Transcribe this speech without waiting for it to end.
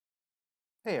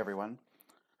Hey everyone.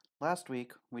 Last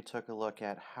week we took a look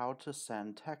at how to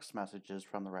send text messages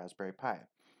from the Raspberry Pi.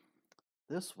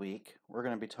 This week we're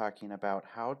going to be talking about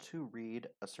how to read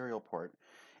a serial port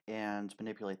and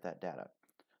manipulate that data.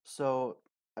 So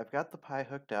I've got the Pi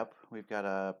hooked up, we've got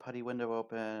a PuTTY window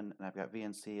open, and I've got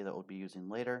VNC that we'll be using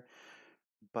later,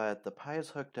 but the Pi is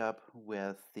hooked up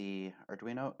with the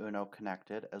Arduino Uno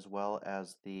connected as well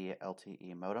as the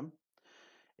LTE modem.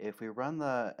 If we run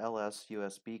the ls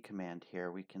USB command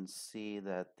here, we can see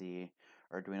that the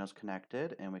Arduino's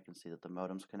connected and we can see that the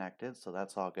modem's connected, so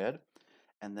that's all good.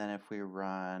 And then if we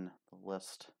run the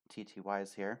list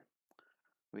TTYs here,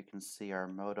 we can see our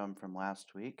modem from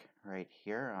last week right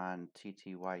here on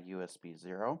TTY USB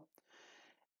 0.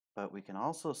 But we can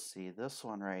also see this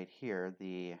one right here,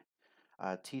 the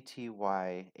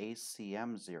TTY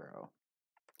ACM 0.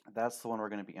 That's the one we're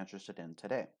going to be interested in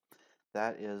today.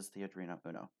 That is the Arduino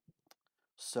Uno.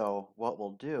 So what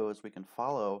we'll do is we can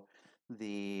follow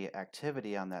the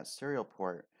activity on that serial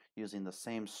port using the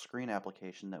same screen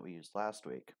application that we used last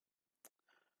week.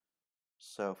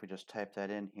 So if we just type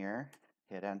that in here,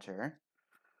 hit enter,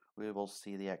 we will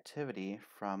see the activity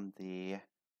from the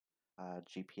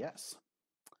GPS.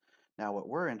 Now what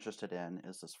we're interested in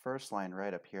is this first line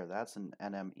right up here. That's an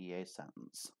NMEA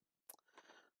sentence.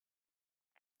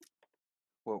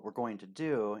 What we're going to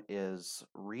do is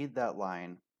read that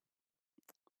line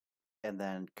and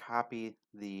then copy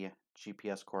the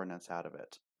GPS coordinates out of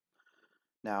it.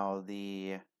 Now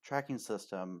the tracking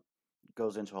system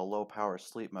goes into a low power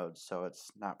sleep mode, so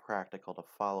it's not practical to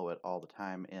follow it all the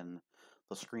time in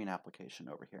the screen application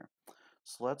over here.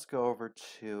 So let's go over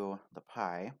to the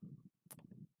Pi,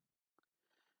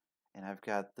 and I've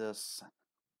got this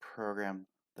program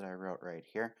that I wrote right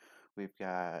here. We've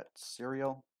got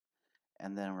serial,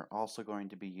 and then we're also going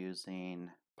to be using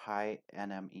Pi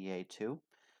NMEA 2.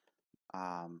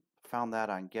 Found that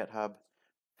on GitHub.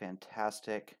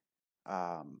 Fantastic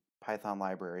Python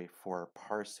library for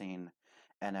parsing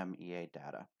NMEA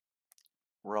data.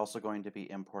 We're also going to be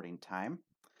importing time.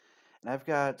 And I've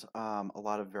got a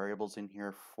lot of variables in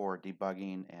here for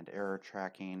debugging and error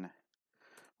tracking.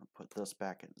 I'll put this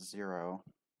back at 0,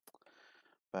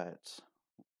 but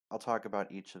I'll talk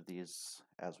about each of these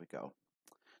as we go.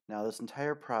 Now this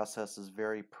entire process is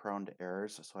very prone to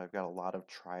errors, so I've got a lot of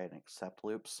try and except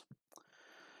loops.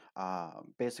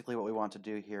 Basically what we want to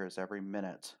do here is every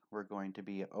minute we're going to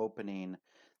be opening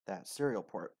that serial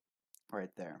port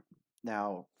right there.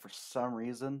 Now for some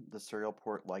reason the serial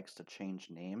port likes to change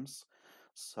names,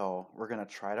 so we're going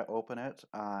to try to open it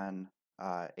on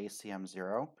ACM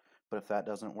 0, but if that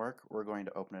doesn't work we're going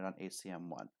to open it on ACM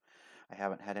 1. I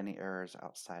haven't had any errors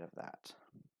outside of that.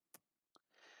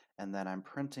 And then I'm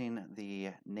printing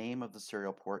the name of the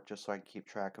serial port just so I can keep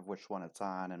track of which one it's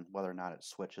on and whether or not it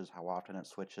switches, how often it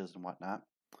switches, and whatnot.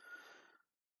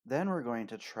 Then we're going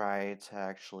to try to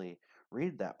actually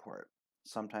read that port.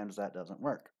 Sometimes that doesn't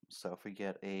work. So if we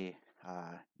get a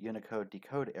Unicode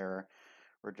decode error,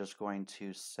 we're just going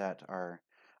to set our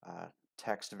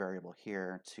text variable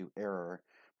here to error,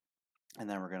 and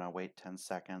then we're going to wait 10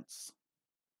 seconds.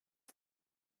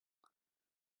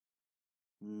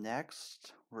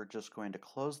 Next, we're just going to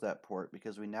close that port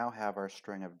because we now have our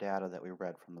string of data that we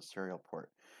read from the serial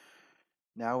port.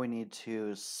 Now we need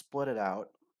to split it out,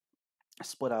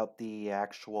 split out the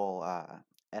actual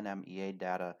NMEA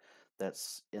data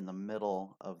that's in the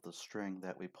middle of the string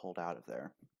that we pulled out of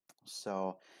there.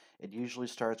 So it usually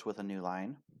starts with a new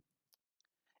line,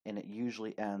 and it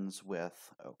usually ends with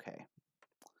OK.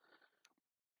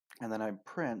 And then I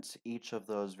print each of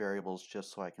those variables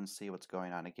just so I can see what's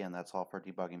going on. Again, that's all for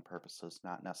debugging purposes,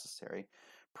 not necessary.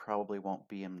 Probably won't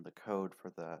be in the code for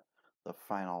the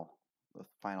final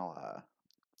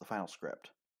script.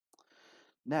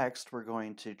 Next, we're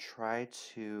going to try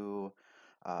to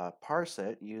parse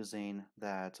it using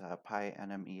that Pi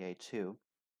NMEA 2.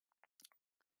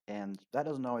 And that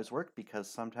doesn't always work because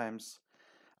sometimes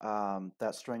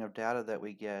that string of data that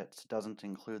we get doesn't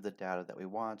include the data that we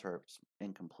want, or it's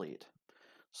incomplete.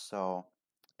 So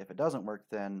if it doesn't work,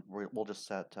 then we'll just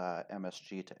set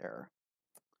MSG to error.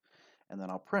 And then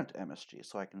I'll print MSG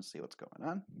so I can see what's going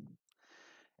on.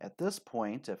 At this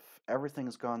point, if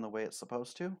everything's gone the way it's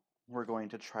supposed to, we're going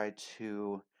to try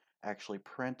to actually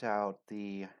print out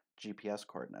the GPS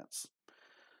coordinates.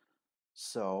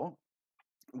 So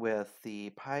with the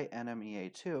Pi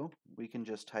NMEA 2, we can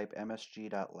just type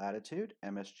msg.latitude,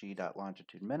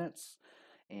 msg.longitude minutes,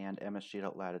 and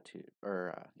msg.latitude,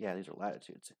 or yeah, these are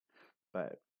latitudes,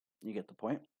 but you get the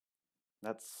point.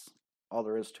 That's all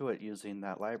there is to it using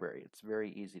that library. It's very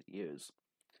easy to use.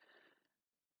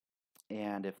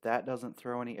 And if that doesn't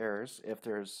throw any errors, if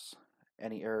there's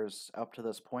any errors up to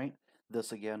this point,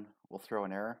 this again will throw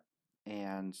an error,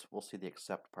 and we'll see the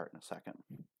accept part in a second.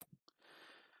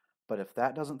 But if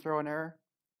that doesn't throw an error,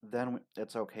 then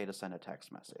it's okay to send a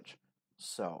text message.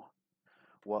 So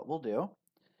what we'll do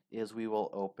is we will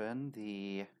open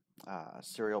the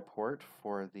serial port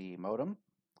for the modem,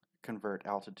 convert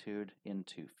altitude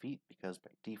into feet because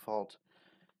by default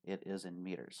it is in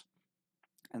meters.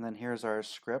 And then here's our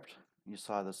script. You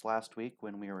saw this last week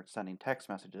when we were sending text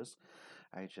messages.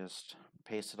 I just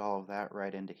pasted all of that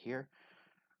right into here.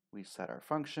 We set our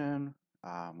function,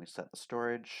 we set the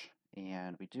storage,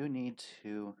 and we do need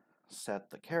to set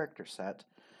the character set.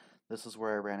 This is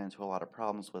where I ran into a lot of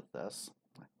problems with this.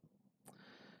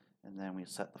 And then we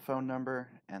set the phone number,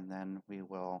 and then we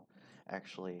will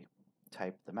actually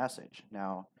type the message.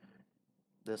 Now,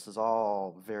 this is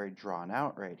all very drawn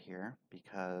out right here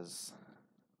because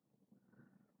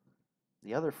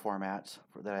the other format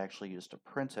that I actually used to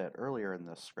print it earlier in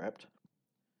this script,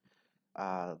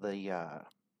 the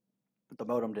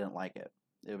modem didn't like it.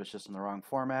 It was just in the wrong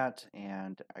format,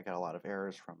 and I got a lot of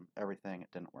errors from everything.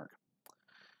 It didn't work.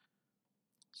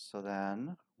 So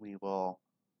then we will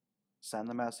send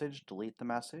the message, delete the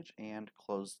message, and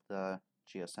close the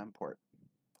GSM port.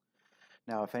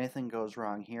 Now, if anything goes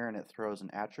wrong here and it throws an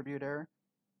attribute error,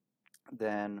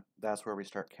 then that's where we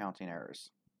start counting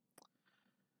errors.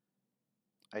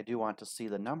 I do want to see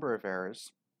the number of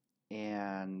errors,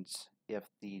 and if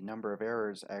the number of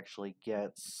errors actually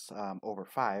gets over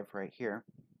 5 right here,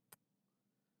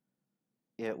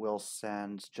 it will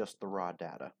send just the raw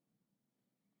data.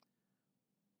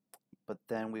 But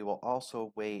then we will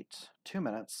also wait 2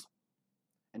 minutes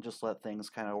and just let things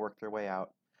kind of work their way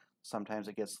out. Sometimes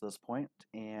it gets to this point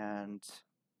and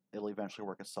it'll eventually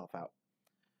work itself out.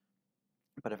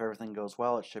 But if everything goes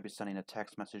well, it should be sending a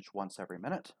text message once every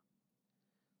minute.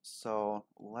 So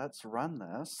let's run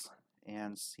this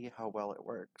and see how well it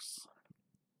works.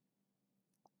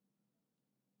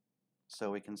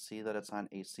 So we can see that it's on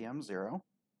ACM 0.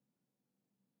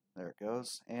 There it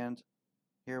goes. And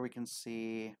here we can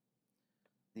see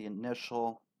the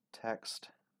initial text.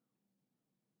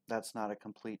 That's not a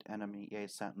complete NMEA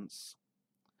sentence.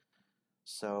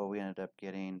 So we ended up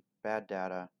getting bad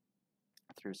data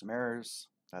through some errors.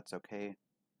 That's okay.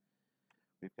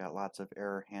 We've got lots of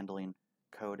error handling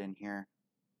code in here.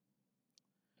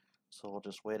 So we'll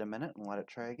just wait a minute and let it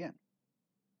try again.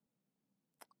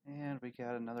 And we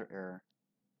got another error.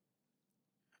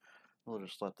 We'll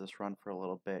just let this run for a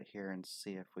little bit here and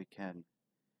see if we can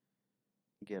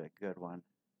get a good one.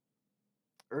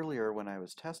 Earlier when I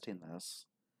was testing this,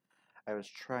 I was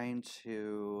trying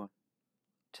to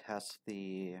test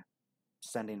the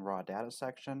sending raw data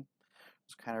section. I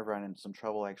was kind of running into some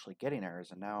trouble actually getting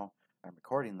errors, and now I'm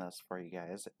recording this for you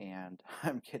guys and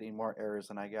I'm getting more errors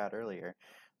than I got earlier.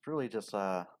 It's really just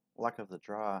luck of the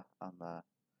draw on the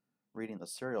reading the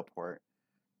serial port,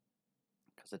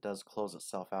 because it does close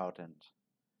itself out and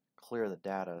clear the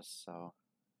data, so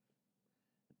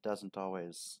it doesn't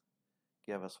always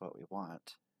give us what we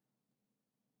want.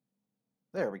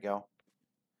 There we go.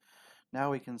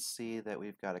 Now we can see that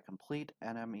we've got a complete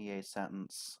NMEA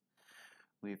sentence.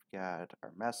 We've got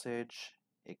our message.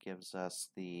 It gives us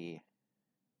the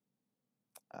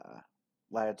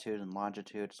latitude and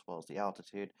longitude as well as the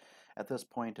altitude. At this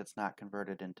point it's not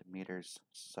converted into meters,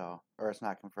 or it's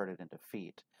not converted into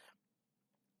feet.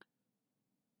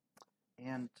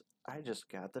 And I just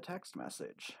got the text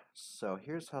message. So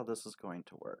here's how this is going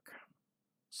to work.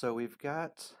 So we've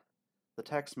got the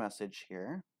text message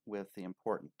here with the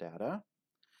important data,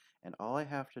 and all I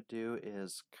have to do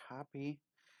is copy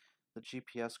the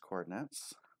GPS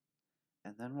coordinates,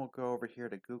 and then we'll go over here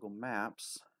to Google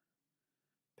Maps,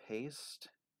 paste,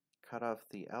 cut off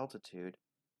the altitude,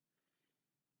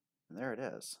 and there it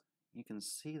is. You can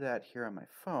see that here on my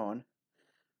phone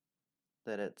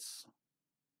that it's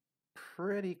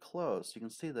pretty close. You can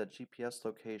see the GPS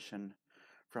location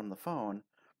from the phone,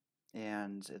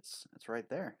 and it's right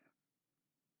there.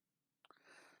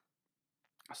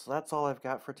 So that's all I've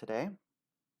got for today.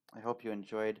 I hope you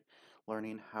enjoyed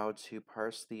learning how to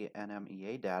parse the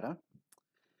NMEA data.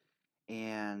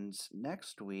 And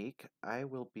next week I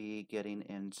will be getting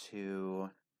into,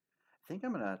 I think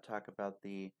I'm going to talk about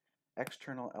the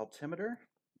external altimeter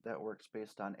that works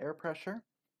based on air pressure,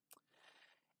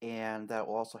 and that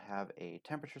will also have a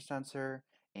temperature sensor,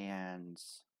 and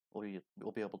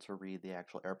we'll be able to read the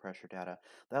actual air pressure data.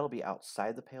 That'll be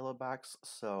outside the payload box,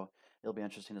 so it'll be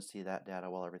interesting to see that data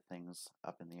while everything's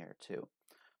up in the air too.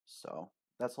 So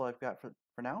that's all I've got for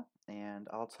now, and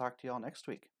I'll talk to you all next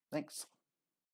week. Thanks.